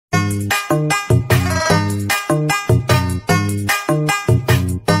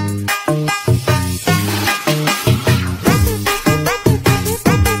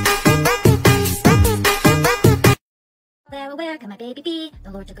Where can my baby be?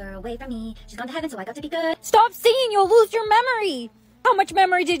 The Lord took her away from me. She's gone to heaven, so I got to be good. Stop singing, you'll lose your memory. How much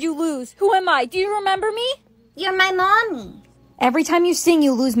memory did you lose? Who am I? Do you remember me? You're my mommy. Every time you sing,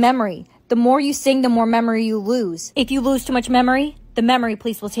 you lose memory. The more you sing, the more memory you lose. If you lose too much memory, the memory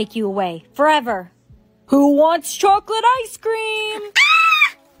police will take you away. Forever. Who wants chocolate ice cream?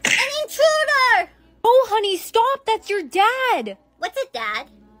 Ah! An intruder! Oh, honey, stop. That's your dad. What's it, Dad?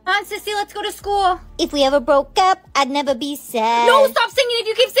 Come on, Sissy, let's go to school. If we ever broke up, I'd never be sad. No, stop singing. If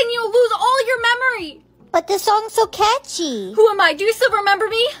you keep singing, you'll lose all your memory. But the song's so catchy. Who am I? Do you still remember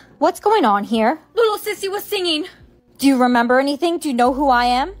me? What's going on here? Little Sissy was singing. Do you remember anything? Do you know who I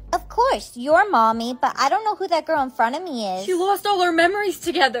am? Of course, you're mommy, but I don't know who that girl in front of me is. She lost all our memories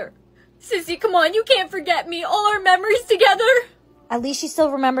together. Sissy, come on, you can't forget me. All our memories together. At least she still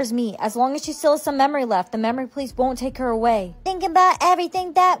remembers me. As long as she still has some memory left, the memory police won't take her away. Thinking about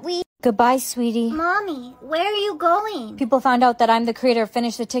everything that we... Goodbye, sweetie. Mommy, where are you going? People found out that I'm the creator of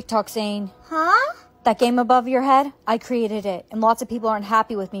Finish the TikTok saying, Huh? That game above your head, I created it, and lots of people aren't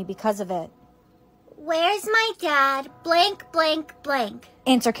happy with me because of it. Where's my dad? Blank, blank, blank.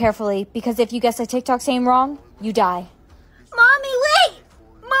 Answer carefully, because if you guess a TikTok saying wrong, you die. Mommy, wait!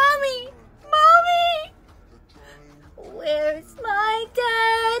 Mommy! Mommy! Where's my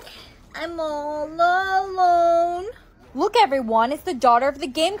dad? I'm all alone. Look, everyone, it's the daughter of the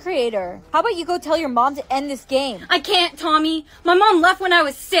game creator. How about you go tell your mom to end this game? I can't, Tommy. My mom left when I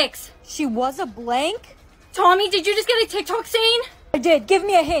was 6. She was a blank? Tommy, did you just get a TikTok saying? I did. Give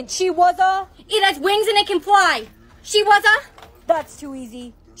me a hint. She was a... It has wings and it can fly. She was a... That's too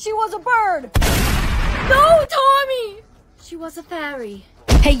easy. She was a bird. No, Tommy! She was a fairy.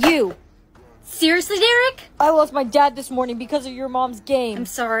 Hey, you. Seriously, Derek? I lost my dad this morning because of your mom's game. I'm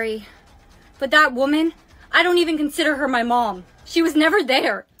sorry. But that woman, I don't even consider her my mom. She was never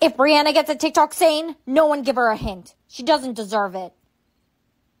there. If Brianna gets a TikTok saying, no one give her a hint. She doesn't deserve it.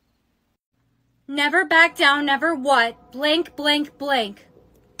 Never back down, never what? Blank, blank, blank.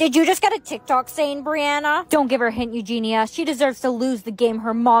 Did you just get a TikTok saying, Brianna? Don't give her a hint, Eugenia. She deserves to lose the game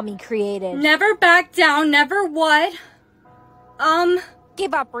her mommy created. Never back down, never what?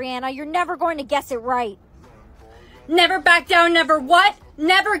 Give up, Brianna. You're never going to guess it right. Never back down, never what?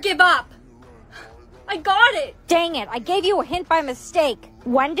 Never give up. I got it. Dang it. I gave you a hint by mistake.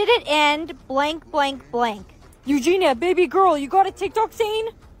 When did it end? Blank, blank, blank. Eugenia, baby girl, you got a TikTok saying?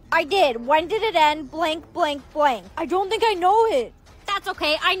 I did. When did it end? Blank, blank, blank. I don't think I know it. That's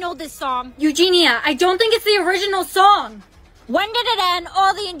okay. I know this song. Eugenia, I don't think it's the original song. When did it end?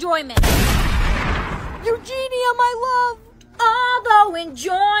 All the enjoyment. Eugenia, my love. All the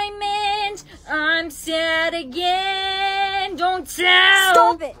enjoyment. I'm sad again. Don't tell.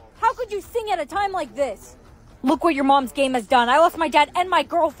 Stop it. How could you sing at a time like this? Look what your mom's game has done. I lost my dad and my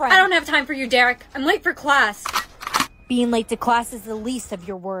girlfriend. I don't have time for you, Derek. I'm late for class. Being late to class is the least of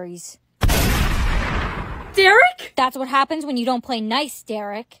your worries. Derek? That's what happens when you don't play nice,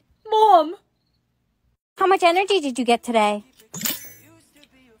 Derek. Mom! How much energy did you get today?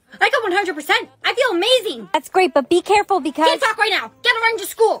 I got 100%. I feel amazing. That's great, but be careful because... Can't talk right now. Get run to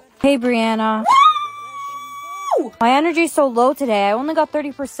school. Hey, Brianna. Woo! My energy's so low today. I only got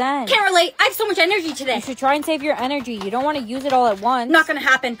 30%. Can't relate. I have so much energy today. You should try and save your energy. You don't want to use it all at once. Not gonna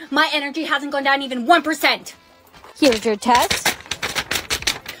happen. My energy hasn't gone down even 1%. Here's your test.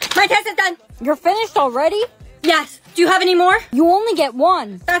 My test is done. You're finished already? Yes. Do you have any more? You only get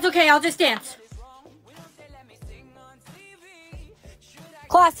one. That's okay. I'll just dance.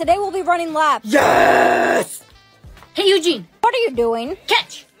 Class, today we'll be running laps. Yes! Hey, Eugene. What are you doing?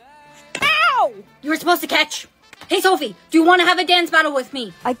 Catch. Ow! You were supposed to catch. Hey, Sophie. Do you want to have a dance battle with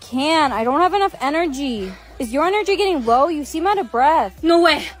me? I can't. I don't have enough energy. Is your energy getting low? You seem out of breath. No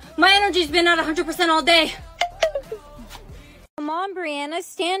way. My energy's been at 100% all day. Come on, Brianna,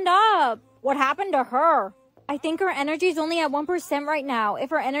 stand up. What happened to her? I think her energy's only at 1% right now. If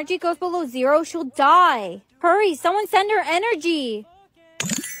her energy goes below 0, she'll die. Hurry, someone send her energy.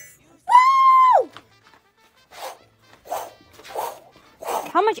 Woo!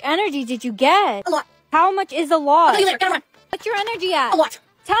 How much energy did you get? A lot. How much is a lot? I'll tell you later. Gotta run. What's your energy at? A lot.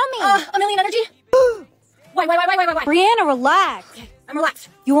 Tell me. A million energy. Wait. Brianna, relax. Okay, I'm relaxed.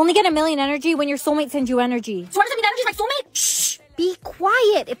 You only get a million energy when your soulmate sends you energy. So what does that mean? Energy is my soulmate? Shh. Be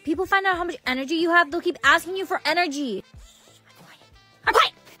quiet. If people find out how much energy you have, they'll keep asking you for energy. I'm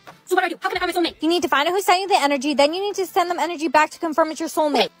quiet. So what do I do? How can I find my soulmate? You need to find out who sent you the energy, then you need to send them energy back to confirm it's your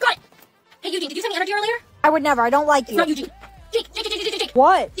soulmate. Okay, got it. Hey, Eugene, did you send me energy earlier? I would never. I don't like you. It's not Eugene. Jake. Jake?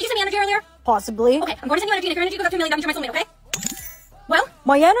 What? Did you send me energy earlier? Possibly. Okay, I'm going to send you energy, and if your energy goes up to 1 million, that means you're my soulmate, okay? Well?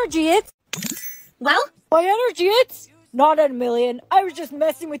 My energy, it's... Well? My energy, it's... Not at 1 million. I was just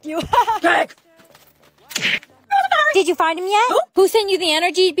messing with you. Jake! Did you find him yet? Who sent you the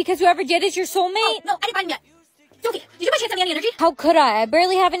energy? Because whoever did is your soulmate? Oh, no, I didn't find him yet. Sophie, did you by chance send me any energy? How could I? I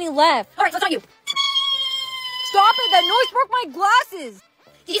barely have any left. Alright, so it's not you. Stop it! That noise broke my glasses!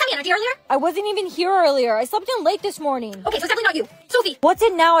 Did you send me energy earlier? I wasn't even here earlier. I slept in late this morning. Okay, so it's definitely not you. Sophie! What's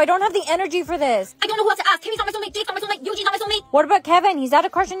it now? I don't have the energy for this. I don't know who else to ask. Timmy's not my soulmate, Jake's not my soulmate, Eugene's not my soulmate. What about Kevin? He's had a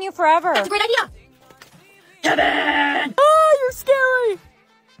crush on you forever. That's a great idea. Kevin! Oh, you're scary!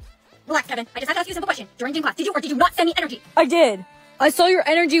 Relax, Kevin. I just had to ask you a simple question. During gym class, did you or did you not send me energy? I did. I saw your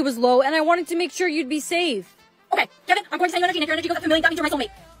energy was low, and I wanted to make sure you'd be safe. Okay, Kevin, I'm going to send you energy, and if your energy goes up to 1 million, that means you're my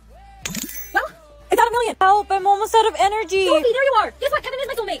soulmate. Well, it's at 1 million. Help, I'm almost out of energy. Sophie, there you are. Guess what? Kevin is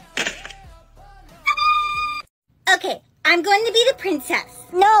my soulmate. Okay, I'm going to be the princess.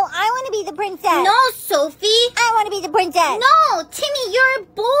 No, I want to be the princess. No, Sophie. I want to be the princess. No, Timmy, you're a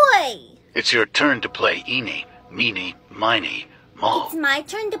boy. It's your turn to play Eeny, Meeny, Miny, Mo. It's my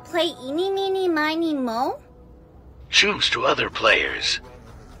turn to play Eeny, Meeny, Miny, Mo? Choose to other players.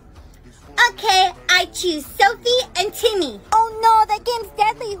 Okay, I choose Sophie and Timmy. Oh no, that game's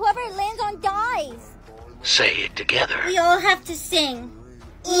deadly. Whoever it lands on dies. Say it together. We all have to sing.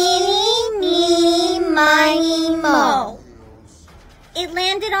 Eeny, Meeny, Miny, Mo. It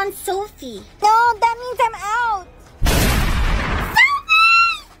landed on Sophie. No, that means I'm out.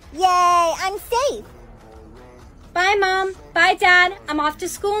 Sophie! Yay, I'm safe. Bye, Mom. Bye, Dad. I'm off to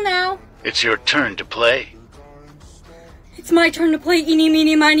school now. It's your turn to play. It's my turn to play Eeny,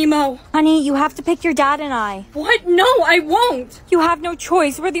 Meeny, Miny, Mo. Honey, you have to pick your dad and I. What? No, I won't. You have no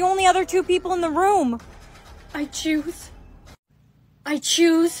choice. We're the only other 2 people in the room. I choose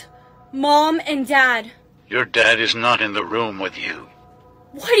Mom and Dad. Your dad is not in the room with you.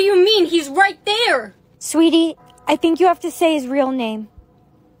 What do you mean? He's right there. Sweetie, I think you have to say his real name.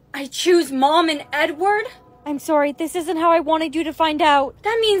 I choose Mom and Edward? I'm sorry, this isn't how I wanted you to find out.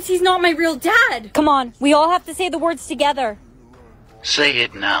 That means he's not my real dad. Come on, we all have to say the words together. Say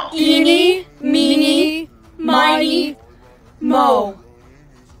it now. Eeny, Meeny, Miny, Mo.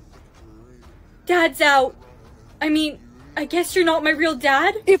 Dad's out. I guess you're not my real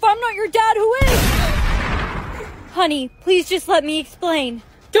dad? If I'm not your dad, who is? Honey, please just let me explain.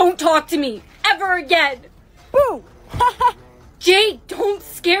 Don't talk to me, ever again. Boo! Jade, don't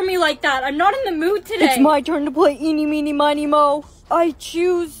scare me like that. I'm not in the mood today. It's my turn to play Eeny, Meeny, Miny, Mo. I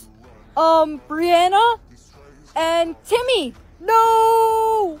choose, Brianna and Timmy.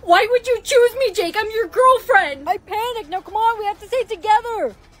 No! Why would you choose me, Jake? I'm your girlfriend. I panicked. Now, come on. We have to say it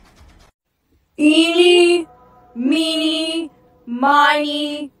together. Eeny, Meeny,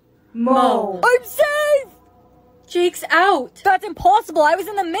 Miny, Mo. I'm safe! Jake's out. That's impossible. I was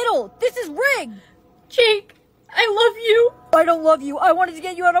in the middle. This is rigged. Jake, I love you. I don't love you. I wanted to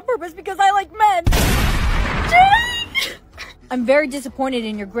get you out on purpose because I like men. Jake! I'm very disappointed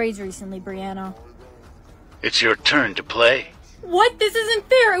in your grades recently, Brianna. It's your turn to play. What? This isn't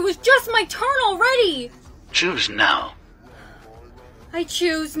fair. It was just my turn already. Choose now. I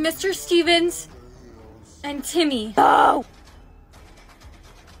choose Mr. Stevens and Timmy. Oh!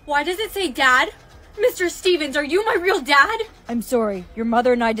 Why does it say Dad? Mr. Stevens, are you my real dad? I'm sorry. Your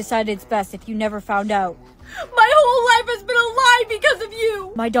mother and I decided it's best if you never found out. My whole life has been a lie because of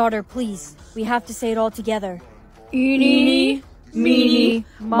you! My daughter, please. We have to say it all together. Eeny, Meeny,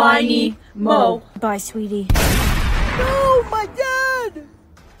 Miny, Mo. Bye, sweetie. No, my dad!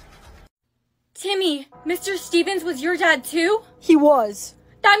 Timmy, Mr. Stevens was your dad too? He was.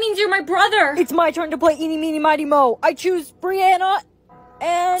 That means you're my brother. It's my turn to play Eeny, Meeny, Miny, Mo. I choose Brianna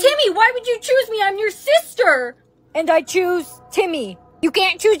and... Timmy, why would you choose me? I'm your sister. And I choose Timmy. You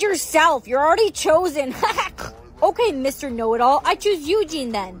can't choose yourself. You're already chosen. Okay, Mr. Know-It-All. I choose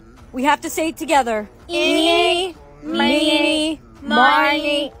Eugene then. We have to say it together. Eeny, Meeny,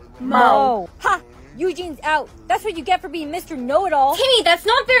 Miny, Mo. Ha! Eugene's out. That's what you get for being Mr. Know-It-All. Timmy, that's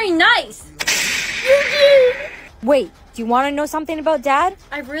not very nice. Eugene! Wait, do you want to know something about Dad?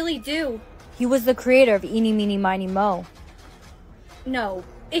 I really do. He was the creator of Eeny, Meeny, Miny, Mo. No.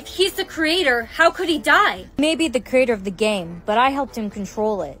 If he's the creator, how could he die? Maybe the creator of the game, but I helped him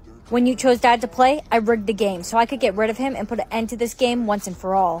control it. When you chose Dad to play, I rigged the game so I could get rid of him and put an end to this game once and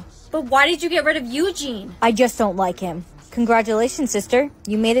for all. But why did you get rid of Eugene? I just don't like him. Congratulations, sister.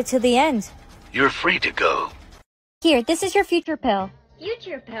 You made it to the end. You're free to go. Here, this is your future pill.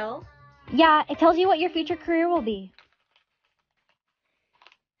 Future pill? Yeah, it tells you what your future career will be.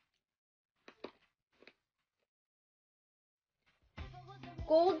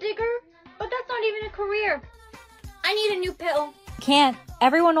 Gold digger? But that's not even a career. I need a new pill. Can't.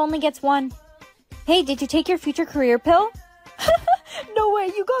 Everyone only gets one. Hey, did you take your future career pill? No way,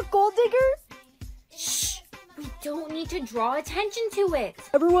 you got gold digger? Shh, we don't need to draw attention to it.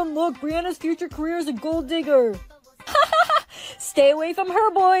 Everyone look, Brianna's future career is a gold digger. Stay away from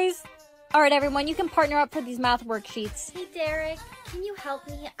her, boys. All right, everyone, you can partner up for these math worksheets. Hey, Derek, can you help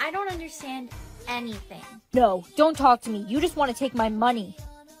me? I don't understand anything. No, don't talk to me. You just want to take my money.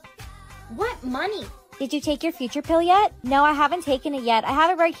 What money? Did you take your future pill yet? No, I haven't taken it yet. I have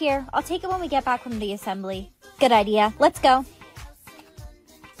it right here. I'll take it when we get back from the assembly. Good idea. Let's go.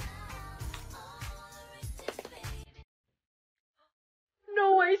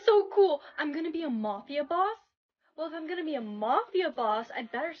 No way, so cool. I'm gonna be a mafia boss? Well, if I'm gonna be a mafia boss, I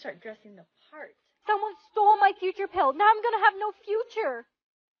better start dressing the part. Someone stole my future pill. Now I'm gonna have no future.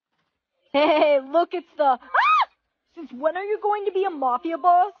 Hey, look, it's the... Ah! Since when are you going to be a mafia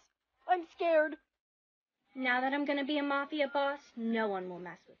boss? I'm scared. Now that I'm gonna be a mafia boss, no one will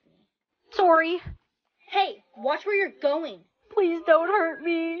mess with me. Sorry. Hey, watch where you're going. Please don't hurt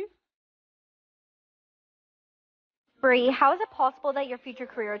me. Bree, how is it possible that your future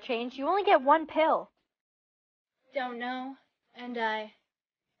career changed? You only get one pill. Don't know, and I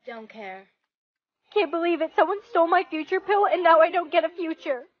don't care. Can't believe it. Someone stole my future pill, and now I don't get a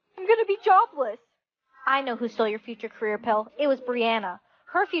future. I'm gonna be jobless. I know who stole your future career pill. It was Brianna.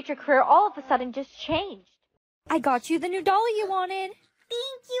 Her future career all of a sudden just changed. I got you the new dolly you wanted.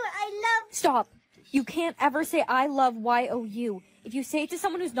 Thank you, I love... Stop. You can't ever say I love YOU. If you say it to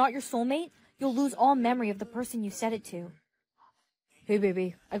someone who's not your soulmate, you'll lose all memory of the person you said it to. Hey,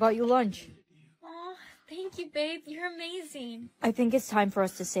 baby, I got you lunch. Aw, thank you, babe. You're amazing. I think it's time for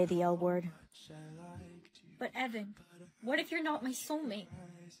us to say the L word. But Evan, what if you're not my soulmate?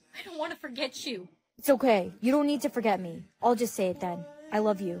 I don't want to forget you. It's okay. You don't need to forget me. I'll just say it then. I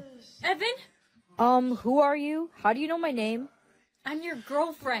love you. Evan? Who are you? How do you know my name? I'm your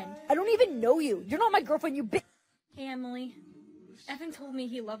girlfriend. I don't even know you. You're not my girlfriend, you bitch. Hey, Emily. Evan told me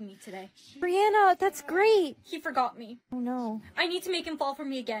he loved me today. Brianna, that's great. He forgot me. Oh, no. I need to make him fall for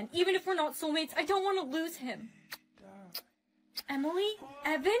me again. Even if we're not soulmates, I don't want to lose him. Emily?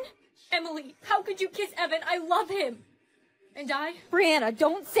 Evan? Emily, how could you kiss Evan? I love him. And I? Brianna,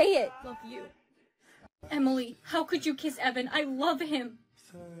 don't say it. Love you. Emily, how could you kiss Evan? I love him.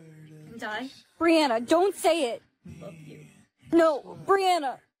 And I? Brianna, don't say it. Love you. No,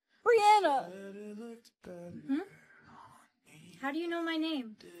 Brianna. Brianna. How do you know my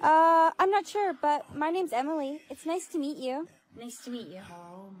name? I'm not sure, but my name's Emily. It's nice to meet you. Nice to meet you.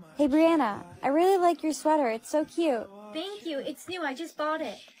 Hey, Brianna, I really like your sweater. It's so cute. Thank you. It's new. I just bought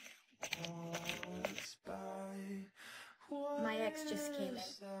it. My ex just came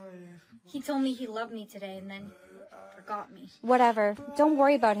in. He told me he loved me today and then forgot me. Whatever. Don't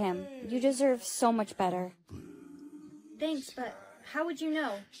worry about him. You deserve so much better. Thanks, but how would you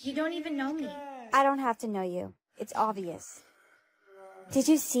know? You don't even know me. I don't have to know you. It's obvious. Did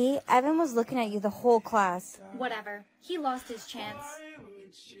you see? Evan was looking at you the whole class. Whatever. He lost his chance.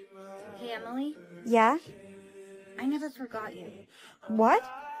 Hey, Emily? Yeah? I never forgot you. What? I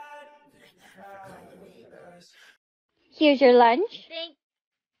never forgot you. Here's your lunch. Thank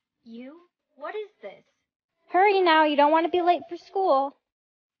you? What is this? Hurry now, you don't want to be late for school.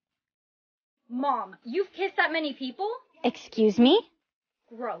 Mom, you've kissed that many people? Excuse me?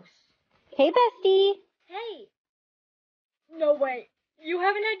 Gross. Hey, bestie. Hey. No way. You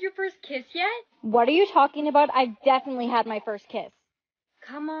haven't had your first kiss yet? What are you talking about? I definitely had my first kiss.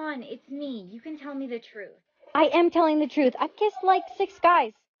 Come on, it's me. You can tell me the truth. I am telling the truth. I've kissed like 6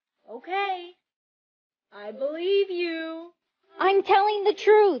 guys. Okay. I believe you. I'm telling the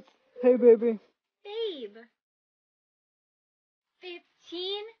truth. Hey, baby. Babe.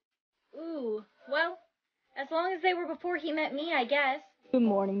 15? Ooh, well, as long as they were before he met me, I guess. Good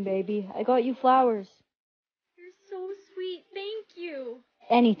morning, baby. I got you flowers. You're so sweet. Thank you.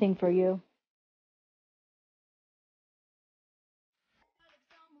 Anything for you.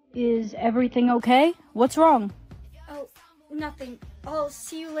 Is everything okay? What's wrong? Oh, nothing. I'll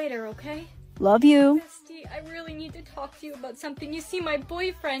see you later, okay? Love you. Bestie, I really need to talk to you about something. You see, my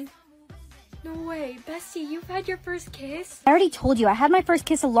boyfriend... No way. Bestie, you've had your first kiss? I already told you, I had my first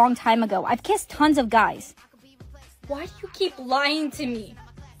kiss a long time ago. I've kissed tons of guys. Why do you keep lying to me?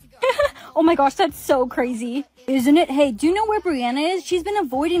 Oh my gosh, that's so crazy. Isn't it? Hey, do you know where Brianna is? She's been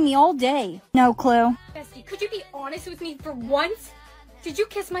avoiding me all day. No clue. Bestie, could you be honest with me for once? Did you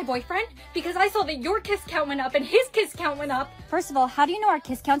kiss my boyfriend? Because I saw that your kiss count went up and his kiss count went up. First of all, how do you know our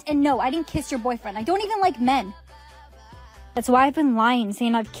kiss counts? And no, I didn't kiss your boyfriend. I don't even like men. That's why I've been lying,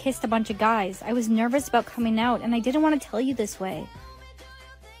 saying I've kissed a bunch of guys. I was nervous about coming out, and I didn't want to tell you this way.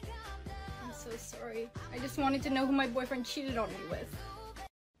 I'm so sorry. I just wanted to know who my boyfriend cheated on me with.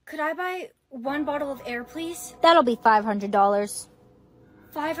 Could I buy 1 bottle of air, please? That'll be $500.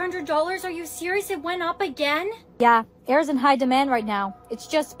 $500? Are you serious? It went up again? Yeah, air's in high demand right now. It's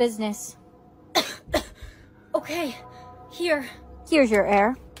just business. Okay, here. Here's your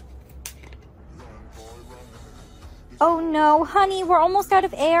air. Oh no, honey, we're almost out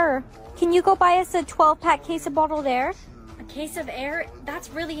of air. Can you go buy us a 12-pack case of bottled air? A case of air? That's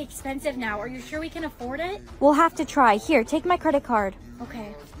really expensive now. Are you sure we can afford it? We'll have to try. Here, take my credit card.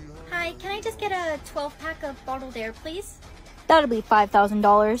 Okay. Hi, can I just get a 12-pack of bottled air, please? That'll be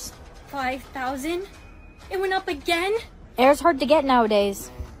 $5,000. 5,000? It went up again? Air's hard to get nowadays.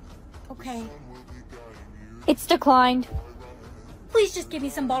 Okay. It's declined. Please just give me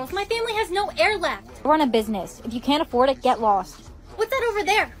some bottles. My family has no air left. Run a business. If you can't afford it, get lost. What's that over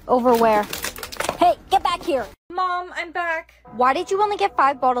there? Over where? Hey, get back here. Mom, I'm back. Why did you only get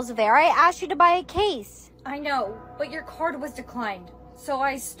 5 bottles of air? I asked you to buy a case. I know, but your card was declined, so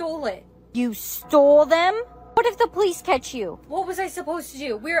I stole it. You stole them? What if the police catch you? What was I supposed to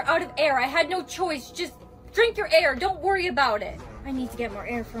do? We were out of air. I had no choice. Just drink your air. Don't worry about it. I need to get more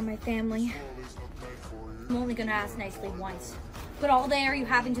air for my family. I'm only gonna ask nicely once. Put all the air you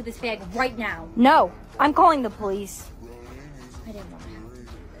have into this bag right now. No, I'm calling the police. I didn't want to have to do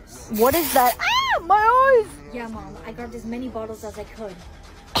this. What is that? Ah, my eyes! Yeah, Mom. I grabbed as many bottles as I could.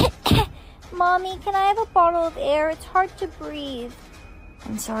 Mommy, can I have a bottle of air? It's hard to breathe.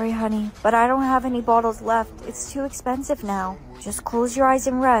 I'm sorry, honey, but I don't have any bottles left. It's too expensive now. Just close your eyes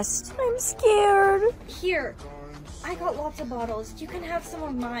and rest. I'm scared. Here. I got lots of bottles. You can have some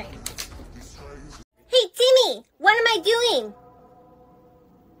of mine. Hey, Timmy! What am I doing?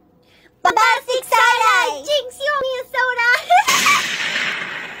 Bombastic side-eye! Jinx, you owe me a soda!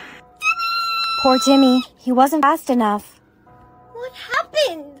 Poor Timmy. He wasn't fast enough. What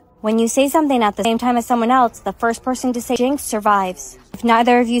happened? When you say something at the same time as someone else, the first person to say Jinx survives. If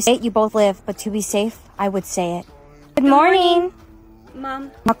neither of you say it, you both live. But to be safe, I would say it. Good morning! Mom.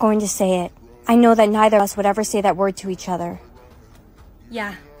 I'm not going to say it. I know that neither of us would ever say that word to each other.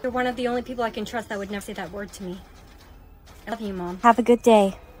 Yeah, you're one of the only people I can trust that would never say that word to me. I love you, Mom. Have a good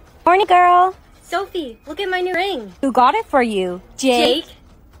day. Morning, girl. Sophie, look at my new ring. Who got it for you? Jake?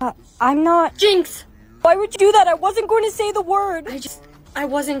 I'm not... Jinx! Why would you do that? I wasn't going to say the word. I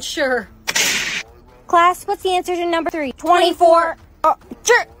wasn't sure. Class, what's the answer to number 3? 24.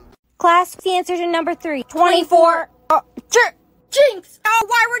 Class, what's the answer to number 3? 24. Jinx! Oh,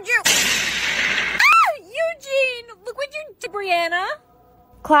 why would you... Eugene! Look what you did, Brianna.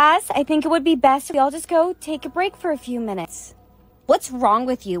 Class, I think it would be best if we all just go take a break for a few minutes. What's wrong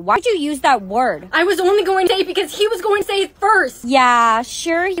with you? Why would you use that word? I was only going to say it because he was going to say it first. Yeah,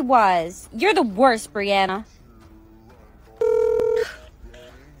 sure he was. You're the worst, Brianna.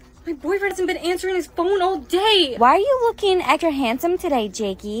 My boyfriend hasn't been answering his phone all day. Why are you looking extra handsome today,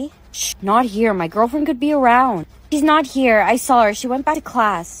 Jakey? Shh, not here. My girlfriend could be around. She's not here. I saw her. She went back to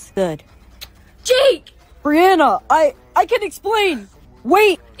class. Good. Jake! Brianna, I can explain.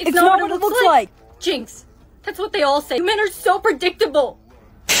 Wait, it's not what it looks like. Jinx, that's what they all say. You men are so predictable.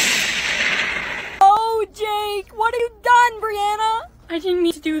 Oh, Jake, what have you done, Brianna? I didn't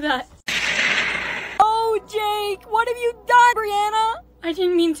mean to do that. Oh, Jake, what have you done, Brianna? I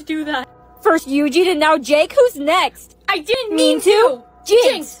didn't mean to do that. First Eugene and now Jake. Who's next? I didn't mean to.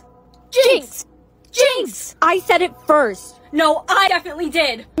 Jinx! Jinx! Jinx! I said it first. No, I definitely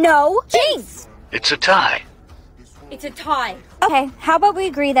did. No, Jinx! It's a tie. It's a tie. Okay, how about we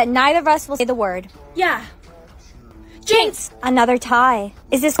agree that neither of us will say the word? Yeah. Jinx! Another tie.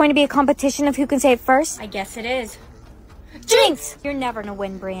 Is this going to be a competition of who can say it first? I guess it is. Jinx! You're never gonna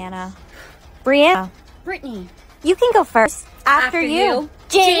win, Brianna. Brianna. Brittany. You can go first. After you.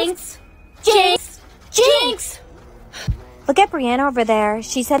 Jinx! Jinx! Jinx! Look at Brianna over there.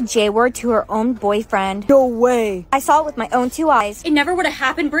 She said J-word to her own boyfriend. No way. I saw it with my own 2 eyes. It never would have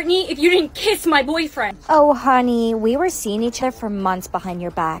happened, Brittany, if you didn't kiss my boyfriend. Oh, honey, we were seeing each other for months behind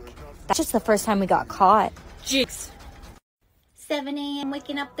your back. That's just the first time we got caught. Jinx. 7 a.m.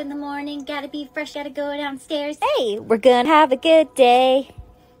 waking up in the morning. Gotta be fresh, gotta go downstairs. Hey, we're gonna have a good day.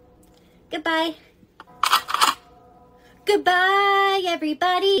 Goodbye. Goodbye,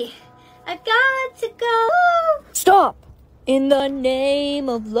 everybody. I've got to go. Stop! In the name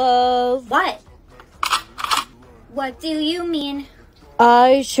of love. What? What do you mean?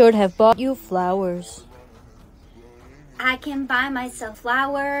 I should have bought you flowers. I can buy myself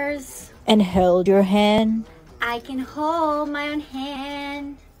flowers. And held your hand. I can hold my own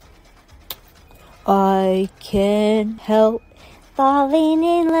hand. I can't help falling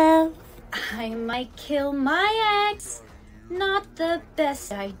in love. I might kill my ex. Not the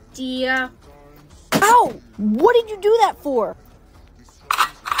best idea. Ow! What did you do that for?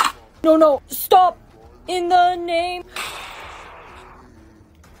 No, stop! In the name...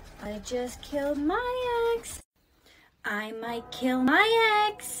 I just killed my ex. I might kill my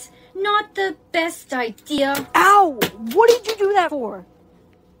ex. Not the best idea. Ow! What did you do that for?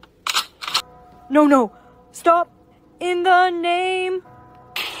 No, stop! In the name...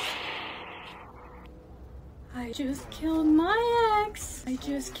 I just killed my ex. I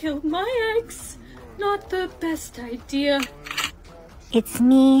just killed my ex. Not the best idea. It's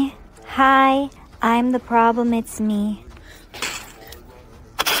me. Hi, I'm the problem, it's me.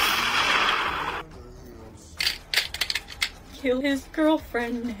 Kill his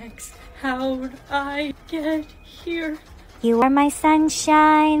girlfriend next. How'd I get here? You are my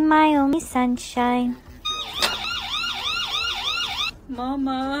sunshine, my only sunshine.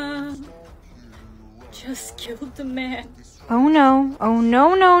 Mama just killed the man. Oh no,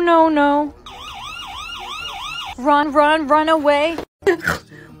 no. Run away.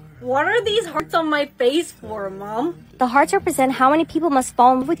 What are these hearts on my face for, Mom? The hearts represent how many people must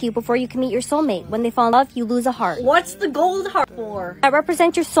fall in love with you before you can meet your soulmate. When they fall in love, you lose a heart. What's the gold heart for? That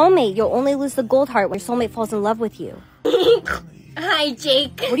represents your soulmate. You'll only lose the gold heart when your soulmate falls in love with you. Hi,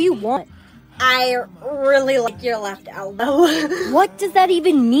 Jake. What do you want? I really like your left elbow. What does that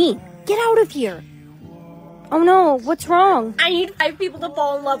even mean? Get out of here. Oh no, what's wrong? I need 5 people to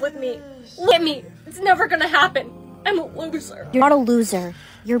fall in love with me. Look at me. It's never gonna happen. I'm a loser. You're not a loser.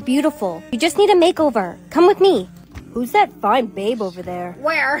 You're beautiful. You just need a makeover. Come with me. Who's that fine babe over there?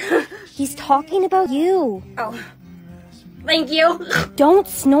 Where? He's talking about you. Oh. Thank you. Don't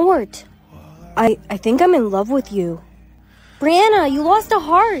snort. I think I'm in love with you. Brianna, you lost a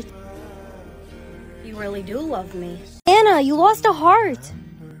heart. You really do love me. Anna, you lost a heart.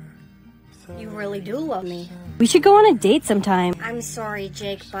 You really do love me. We should go on a date sometime. I'm sorry,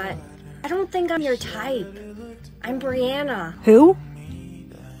 Jake, but I don't think I'm your type. I'm Brianna, Who?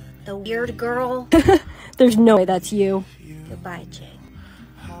 the weird girl. There's no way that's you. Goodbye, Jake.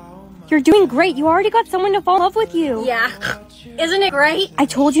 You're doing great. You already got someone to fall in love with you. Yeah. Isn't it great? I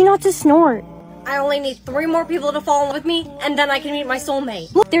told you not to snort. I only need 3 more people to fall in love with me, and then I can meet my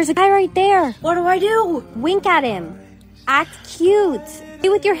soulmate. Look, there's a guy right there. What do I do? Wink at him. Act cute. Play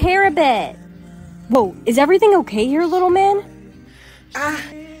with your hair a bit. Whoa, is everything okay here, little man?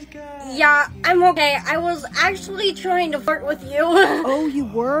 Yeah, I'm okay. I was actually trying to flirt with you. Oh, you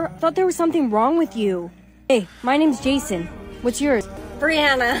were? I thought there was something wrong with you. Hey, my name's Jason. What's yours?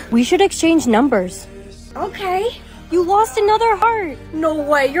 Brianna. We should exchange numbers. Okay. You lost another heart. No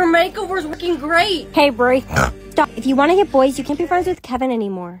way, your makeover's working great. Hey, Bri. Stop. If you want to get boys, you can't be friends with Kevin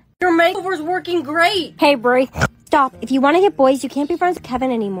anymore. Your makeover's working great. Hey, Bri. Stop. If you want to get boys, you can't be friends with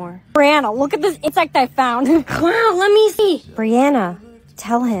Kevin anymore. Brianna, look at this insect I found. Wow, let me see. Brianna,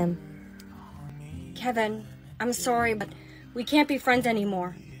 tell him. Kevin, I'm sorry, but we can't be friends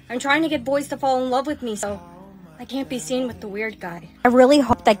anymore. I'm trying to get boys to fall in love with me, so I can't be seen with the weird guy. I really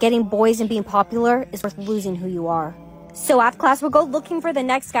hope that getting boys and being popular is worth losing who you are. So after class, we'll go looking for the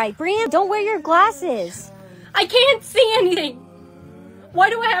next guy. Brianna, don't wear your glasses. I can't see anything. Why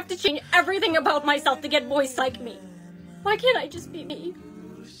do I have to change everything about myself to get boys like me? Why can't I just be me?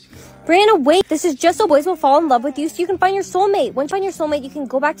 Brianna, wait. This is just so boys will fall in love with you so you can find your soulmate. Once you find your soulmate, you can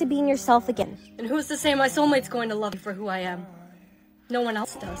go back to being yourself again. And who's to say my soulmate's going to love me for who I am? No one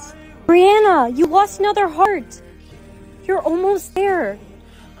else does. Brianna, you lost another heart. You're almost there.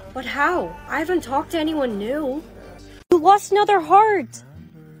 But how? I haven't talked to anyone new. You lost another heart.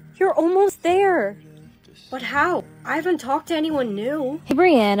 You're almost there. But how? I haven't talked to anyone new. Hey,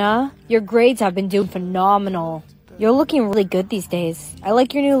 Brianna, your grades have been doing phenomenal. You're looking really good these days. I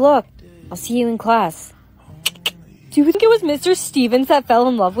like your new look. I'll see you in class. Do you think it was Mr. Stevens that fell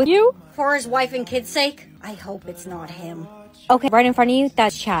in love with you? For his wife and kids' sake, I hope it's not him. Okay, right in front of you,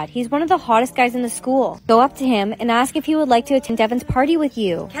 that's Chad. He's one of the hottest guys in the school. Go up to him and ask if he would like to attend Devin's party with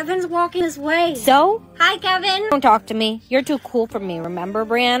you. Kevin's walking his way. So? Hi, Kevin. Don't talk to me. You're too cool for me, remember,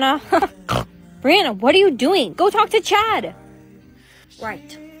 Brianna? Brianna, what are you doing? Go talk to Chad.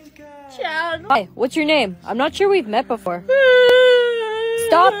 Right. Chad. Hi, what's your name? I'm not sure we've met before.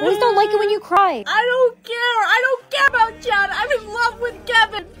 Stop. Boys don't like it when you cry. I don't care. I don't care about Chad. I'm in love with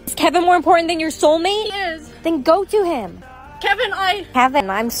Kevin. Is Kevin more important than your soulmate? He is. Then go to him. Kevin, Kevin,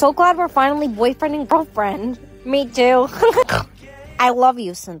 I'm so glad we're finally boyfriend and girlfriend. Me too. I love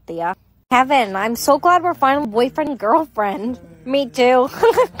you, Cynthia. Kevin, I'm so glad we're finally boyfriend and girlfriend. Me too.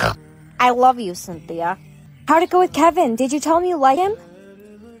 I love you, Cynthia. How'd it go with Kevin? Did you tell him you like him?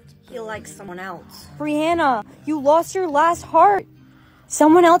 He likes someone else. Brianna, you lost your last heart.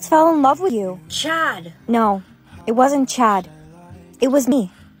 Someone else fell in love with you. Chad. No, it wasn't Chad. It was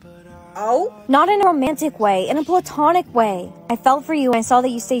me. Oh? Not in a romantic way, in a platonic way. I felt for you and I saw that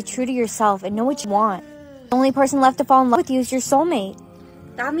you stay true to yourself and know what you want. The only person left to fall in love with you is your soulmate.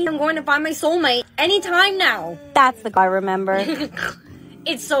 That means I'm going to find my soulmate anytime now. That's the guy I remember.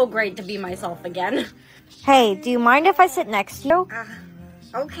 It's so great to be myself again. Hey, do you mind if I sit next to you?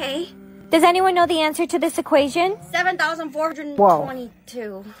 Okay. Does anyone know the answer to this equation?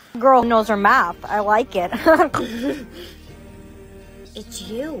 7,422. Girl knows her math. I like it. It's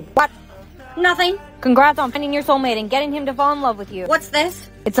you. What? Nothing. Congrats on finding your soulmate and getting him to fall in love with you. What's this?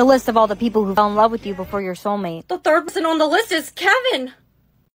 It's a list of all the people who fell in love with you before your soulmate. The third person on the list is Kevin.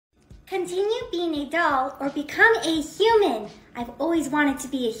 Continue being a doll or become a human. I've always wanted to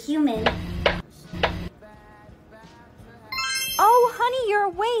be a human. Oh, honey, you're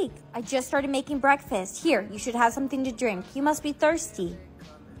awake. I just started making breakfast. Here, you should have something to drink. You must be thirsty.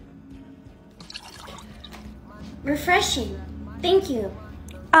 Refreshing. Thank you.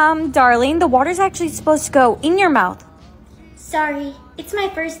 Darling, the water's actually supposed to go in your mouth. Sorry, it's my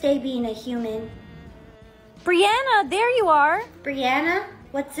first day being a human. Brianna, there you are. Brianna?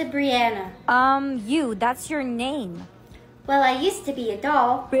 What's a Brianna? That's your name. Well, I used to be a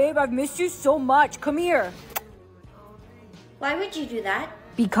doll. Babe, I've missed you so much. Come here. Why would you do that?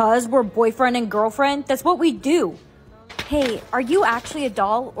 Because we're boyfriend and girlfriend. That's what we do. Hey, are you actually a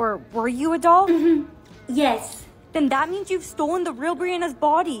doll, or were you a doll? Yes. Then that means you've stolen the real Brianna's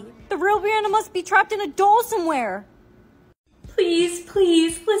body. The real Brianna must be trapped in a doll somewhere. Please,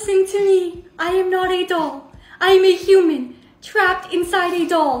 please, listen to me. I am not a doll. I am a human, trapped inside a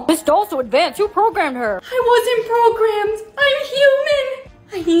doll. This doll's so advanced. Who programmed her? I wasn't programmed. I'm human.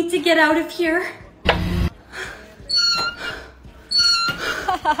 I need to get out of here.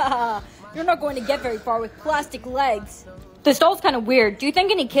 You're not going to get very far with plastic legs. This doll's kind of weird. Do you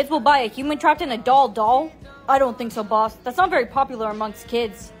think any kids will buy a human trapped in a doll? I don't think so, boss. That's not very popular amongst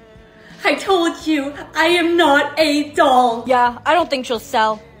kids. I told you, I am not a doll. Yeah, I don't think she'll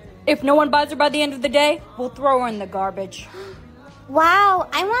sell. If no one buys her by the end of the day, we'll throw her in the garbage. Wow,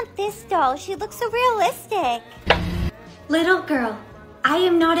 I want this doll. She looks so realistic. Little girl, I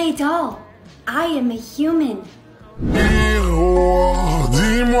am not a doll. I am a human. Miroir,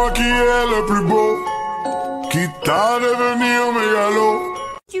 dis-moi qui est le plus beau, qui t'a devenir mégalo.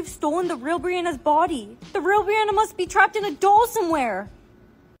 You've stolen the real Brianna's body. The real Brianna must be trapped in a doll somewhere.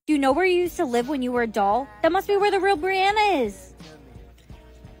 Do you know where you used to live when you were a doll? That must be where the real Brianna is.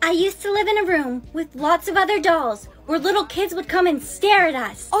 I used to live in a room with lots of other dolls where little kids would come and stare at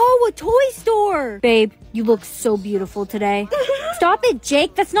us. Oh, a toy store. Babe, you look so beautiful today. Stop it,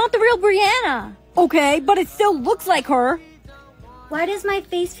 Jake. That's not the real Brianna. Okay, but it still looks like her. Why does my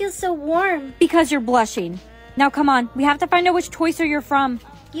face feel so warm? Because you're blushing. Now come on, we have to find out which toy store you're from.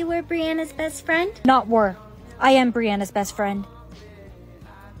 You were Brianna's best friend? Not were. I am Brianna's best friend.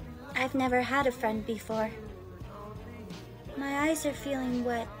 I've never had a friend before. My eyes are feeling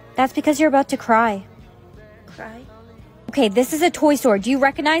wet. That's because you're about to cry. Cry? Okay, this is a toy store. Do you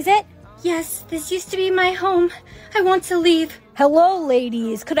recognize it? Yes, this used to be my home. I want to leave. Hello,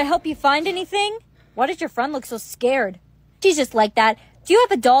 ladies. Could I help you find anything? Why does your friend look so scared? She's just like that. Do you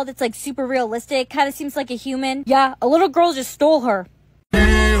have a doll that's like super realistic? Kind of seems like a human? Yeah, a little girl just stole her.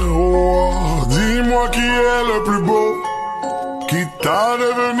 Miroir, dis-moi qui est le plus beau, qui t'a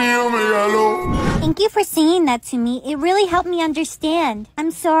devenir mégalo. Thank you for saying that to me. It really helped me understand.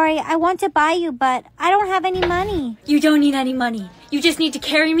 I'm sorry, I want to buy you, but I don't have any money. You don't need any money. You just need to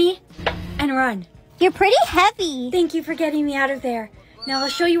carry me and run. You're pretty heavy. Thank you for getting me out of there. Now I'll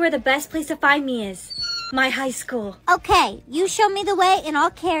show you where the best place to find me is. My high school. Okay, you show me the way and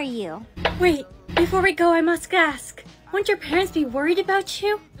I'll carry you. Wait, before we go, I must ask. Won't your parents be worried about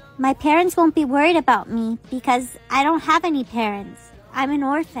you? My parents won't be worried about me because I don't have any parents. I'm an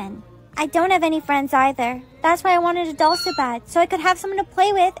orphan. I don't have any friends either. That's why I wanted a doll so bad, so I could have someone to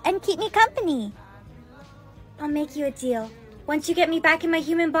play with and keep me company. I'll make you a deal. Once you get me back in my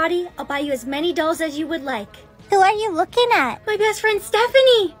human body, I'll buy you as many dolls as you would like. Who are you looking at? My best friend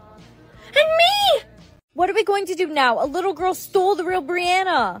Stephanie! And me! What are we going to do now? A little girl stole the real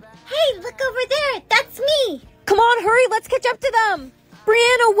Brianna. Hey, look over there! That's me! Come on, hurry, let's catch up to them.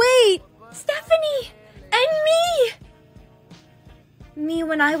 Brianna, wait! Stephanie! And me! Me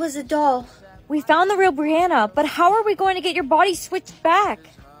when I was a doll. We found the real Brianna, but how are we going to get your body switched back?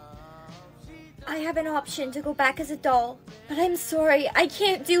 I have an option to go back as a doll, but I'm sorry, I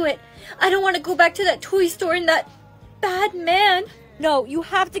can't do it. I don't want to go back to that toy store and that bad man. No, you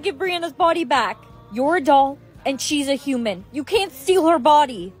have to give Brianna's body back. You're a doll, and she's a human. You can't steal her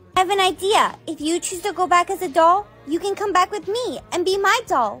body. I have an idea. If you choose to go back as a doll, you can come back with me and be my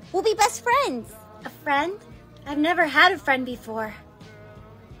doll. We'll be best friends. A friend? I've never had a friend before.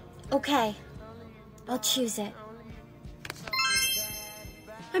 Okay, I'll choose it.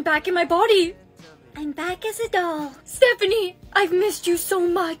 I'm back in my body. I'm back as a doll. Stephanie, I've missed you so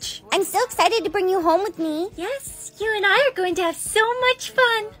much. I'm so excited to bring you home with me. Yes, you and I are going to have so much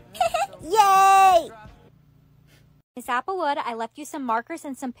fun. Yay! Miss Applewood, I left you some markers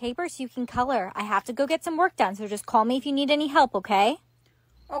and some paper so you can color. I have to go get some work done, so just call me if you need any help, okay?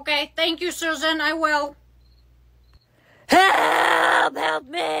 Okay, thank you, Susan. I will. Help! Help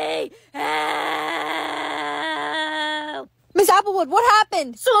me! Help! Miss Applewood, what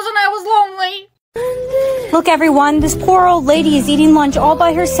happened? Susan, I was lonely. Look, everyone, this poor old lady is eating lunch all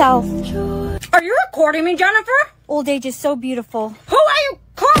by herself. Are you recording me, Jennifer? Old age is so beautiful. Who are you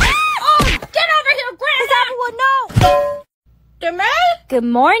calling? Oh, get over here, Grandma! Miss Applewood, no! To me? Good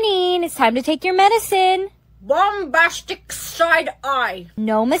morning. It's time to take your medicine. Bombastic side eye.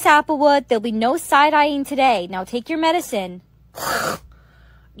 No, Miss Applewood, there'll be no side-eyeing today. Now take your medicine.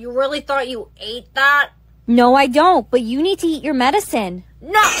 You really thought you ate that? No, I don't, but you need to eat your medicine.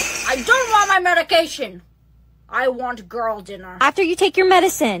 No, I don't want my medication. I want girl dinner. After you take your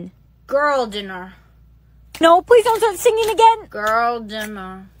medicine. Girl dinner. No, please don't start singing again. Girl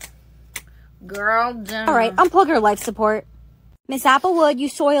dinner. Girl dinner. All right, unplug her life support. Miss Applewood, you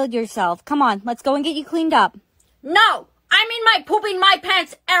soiled yourself. Come on, let's go and get you cleaned up. No, I'm in my pooping my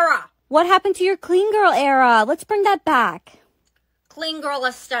pants era. What happened to your clean girl era? Let's bring that back. Clean girl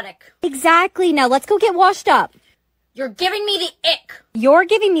aesthetic. Exactly. Now let's go get washed up. You're giving me the ick. You're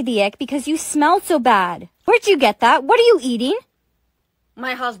giving me the ick because you smelled so bad. Where'd you get that? What are you eating?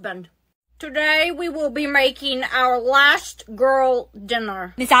 My husband. Today we will be making our last girl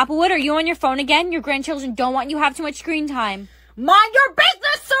dinner. Miss Applewood, are you on your phone again? Your grandchildren don't want you to have too much screen time. Mind your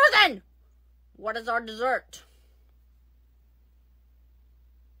business, Susan! What is our dessert?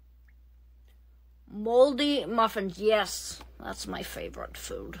 Moldy muffins. Yes, that's my favorite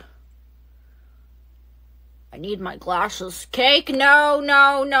food. I need my glasses. Cake? No,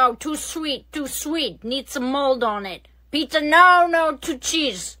 no, no. Too sweet, too sweet. Need some mold on it. Pizza? No, no. Too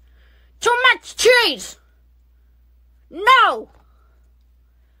cheese. Too much cheese! No!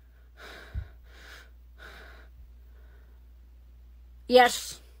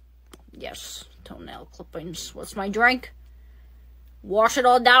 Yes. Yes. Toenail clippings. What's my drink? Wash it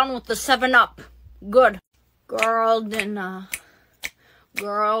all down with the 7-Up. Good. Girl dinner.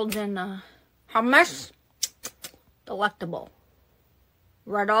 Girl dinner. Hummus? Delectable.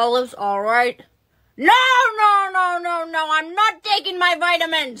 Red olives? Alright. No, no, no, no, no. I'm not taking my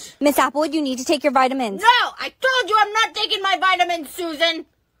vitamins. Miss Applewood, you need to take your vitamins. No, I told you I'm not taking my vitamins, Susan.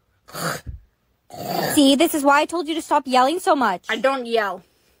 See, this is why I told you to stop yelling so much. I don't yell.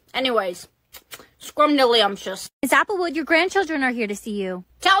 Anyways, scrumdiddlyumptious. Miss Applewood, your grandchildren are here to see you.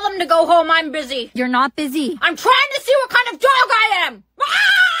 Tell them to go home. I'm busy. You're not busy. I'm trying to see what kind of dog I am.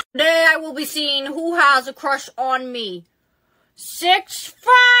 Ah! Today I will be seeing who has a crush on me. 6'5".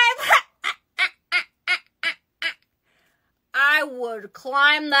 I would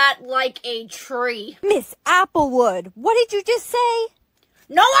climb that like a tree. Miss Applewood, what did you just say?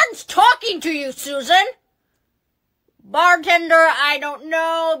 No one's talking to you, Susan. Bartender, I don't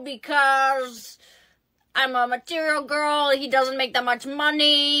know because I'm a material girl. He doesn't make that much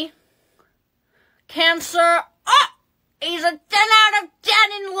money. Cancer. Oh, he's a 10 out of 10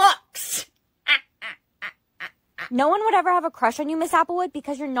 in looks. No one would ever have a crush on you, Miss Applewood,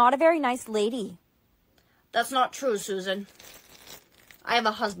 because you're not a very nice lady. That's not true, Susan. I have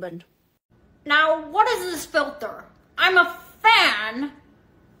a husband. Now, what is this filter? I'm a fan.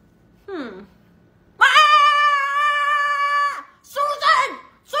 Ah! Susan!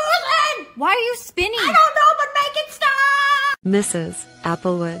 Susan! Why are you spinning? I don't know, but make it stop! Mrs.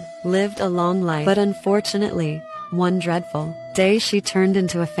 Applewood lived a long life, but unfortunately, one dreadful day she turned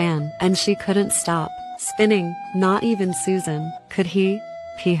into a fan, and she couldn't stop spinning. Not even Susan could pee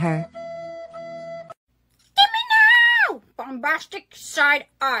her. Bombastic side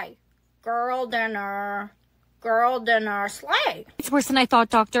eye. Girl dinner. Girl dinner. Slay. It's worse than I thought,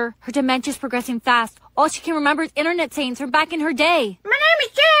 Doctor. Her dementia's progressing fast. All she can remember is internet sayings from back in her day. My name is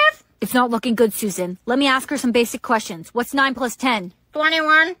Jeff. It's not looking good, Susan. Let me ask her some basic questions. What's 9 plus 10?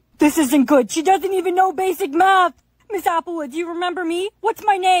 21. This isn't good. She doesn't even know basic math. Miss Applewood, do you remember me? What's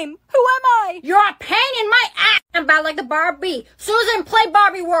my name? Who am I? You're a pain in my ass. I'm bad like the Barbie. Susan, play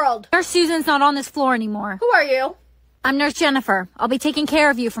Barbie World. Nurse Susan's not on this floor anymore. Who are you? I'm Nurse Jennifer. I'll be taking care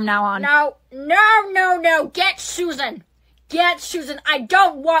of you from now on. No, no, no, no. Get Susan. Get Susan. I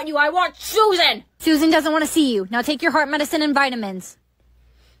don't want you. I want Susan. Susan doesn't want to see you. Now take your heart medicine and vitamins.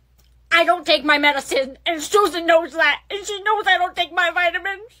 I don't take my medicine, and Susan knows that, and she knows I don't take my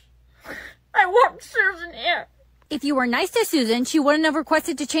vitamins. I want Susan here. If you were nice to Susan, she wouldn't have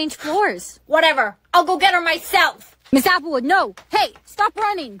requested to change floors. Whatever. I'll go get her myself. Miss Applewood, no. Hey, stop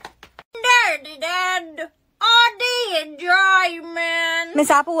running. Dad. Oh, enjoy, man. Miss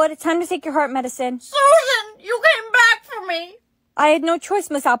Applewood, it's time to take your heart medicine. Susan, you came back for me. I had no choice,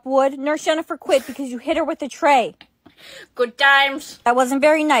 Miss Applewood. Nurse Jennifer quit because you hit her with a tray. Good times. That wasn't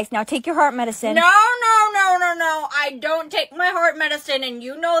very nice. Now take your heart medicine. No. I don't take my heart medicine, and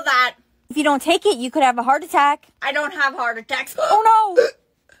you know that. If you don't take it, you could have a heart attack. I don't have heart attacks. Oh, no.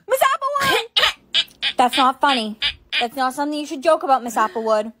 Miss Applewood. That's not funny. That's not something you should joke about, Miss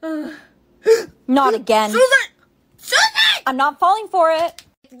Applewood. Not again. Susan! I'm not falling for it.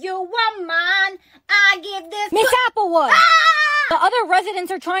 If you want mine, I give this... Miss Applewood! Ah! The other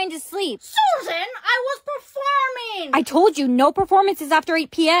residents are trying to sleep. Susan, I was performing! I told you, no performances after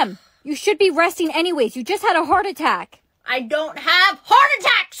 8 p.m. You should be resting anyways. You just had a heart attack. I don't have heart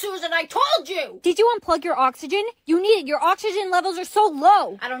attacks, Susan, I told you! Did you unplug your oxygen? You need it. Your oxygen levels are so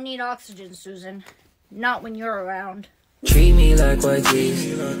low. I don't need oxygen, Susan. Not when you're around. Treat me like white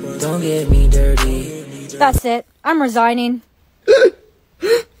teeth. Don't get me dirty. That's it. I'm resigning.